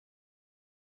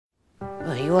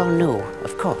Well, you all know,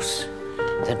 of course,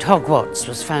 that Hogwarts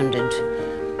was founded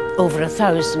over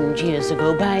 1,000 years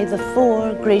ago by the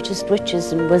 4 greatest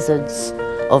witches and wizards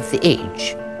of the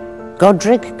age.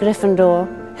 Godric, Gryffindor,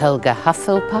 Helga,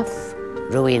 Hufflepuff,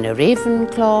 Rowena,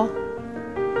 Ravenclaw,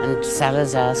 and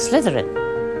Salazar, Slytherin.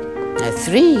 Now,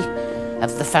 3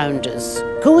 of the founders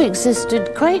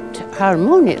coexisted quite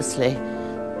harmoniously.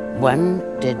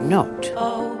 1 did not.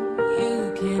 Oh,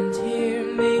 you can't hear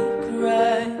me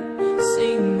cry.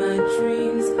 See my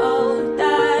dreams all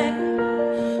die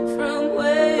from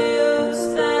where you're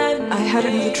standing. I had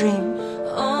another dream.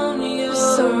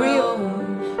 So real.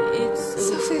 It's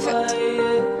So vivid.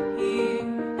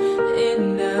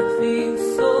 And I feel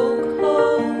so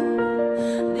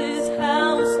cold. This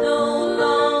house no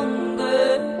longer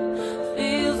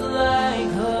feels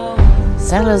like home.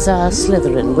 Salazar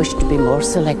Slytherin wished to be more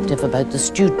selective about the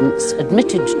students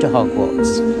admitted to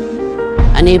Hogwarts.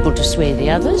 Unable to sway the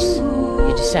others,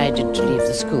 he decided to leave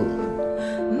the school.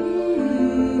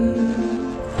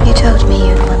 You told me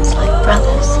you'd once liked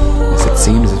brothers. Yes, it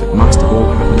seemed as if it must have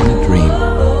all happened in a dream,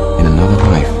 in another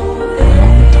life, a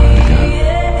long time ago.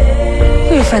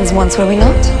 We were friends once, were we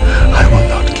not? I will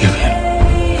not give in.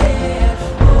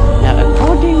 Now,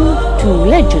 according to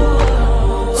legend,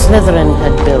 Slytherin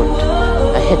had built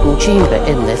a hidden chamber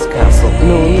in this castle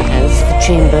known as the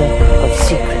Chamber of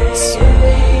Secrets.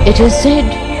 It is said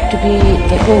to be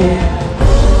the home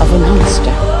of a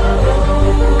monster.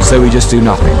 So we just do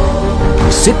nothing.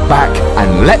 We sit back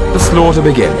and let the slaughter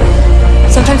begin.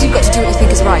 Sometimes you've got to do what you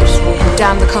think is right.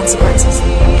 Damn the consequences.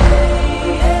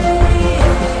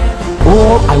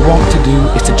 All I want to do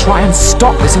is to try and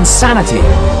stop this insanity.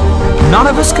 None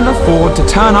of us can afford to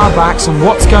turn our backs on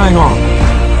what's going on.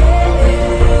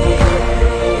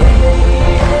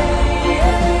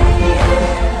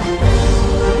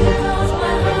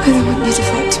 I don't want you to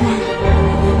fight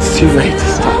tomorrow. It's too late to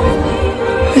stop.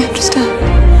 I understand.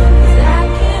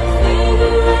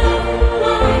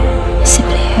 I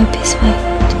simply hope it's worth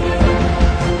it.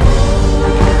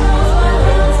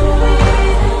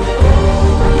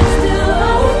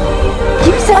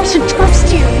 You said I should trust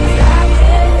you.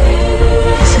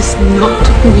 This is not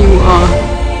who you are.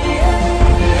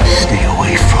 Stay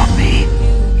away from me.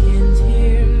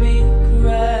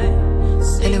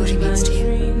 I know what it means to you.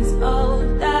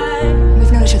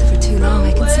 We've known each other for too long. I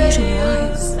can see it in your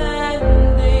eyes.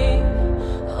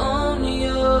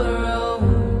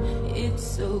 It's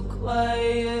so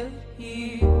quiet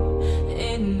here,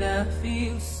 and I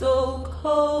feel so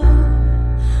cold.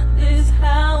 This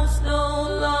house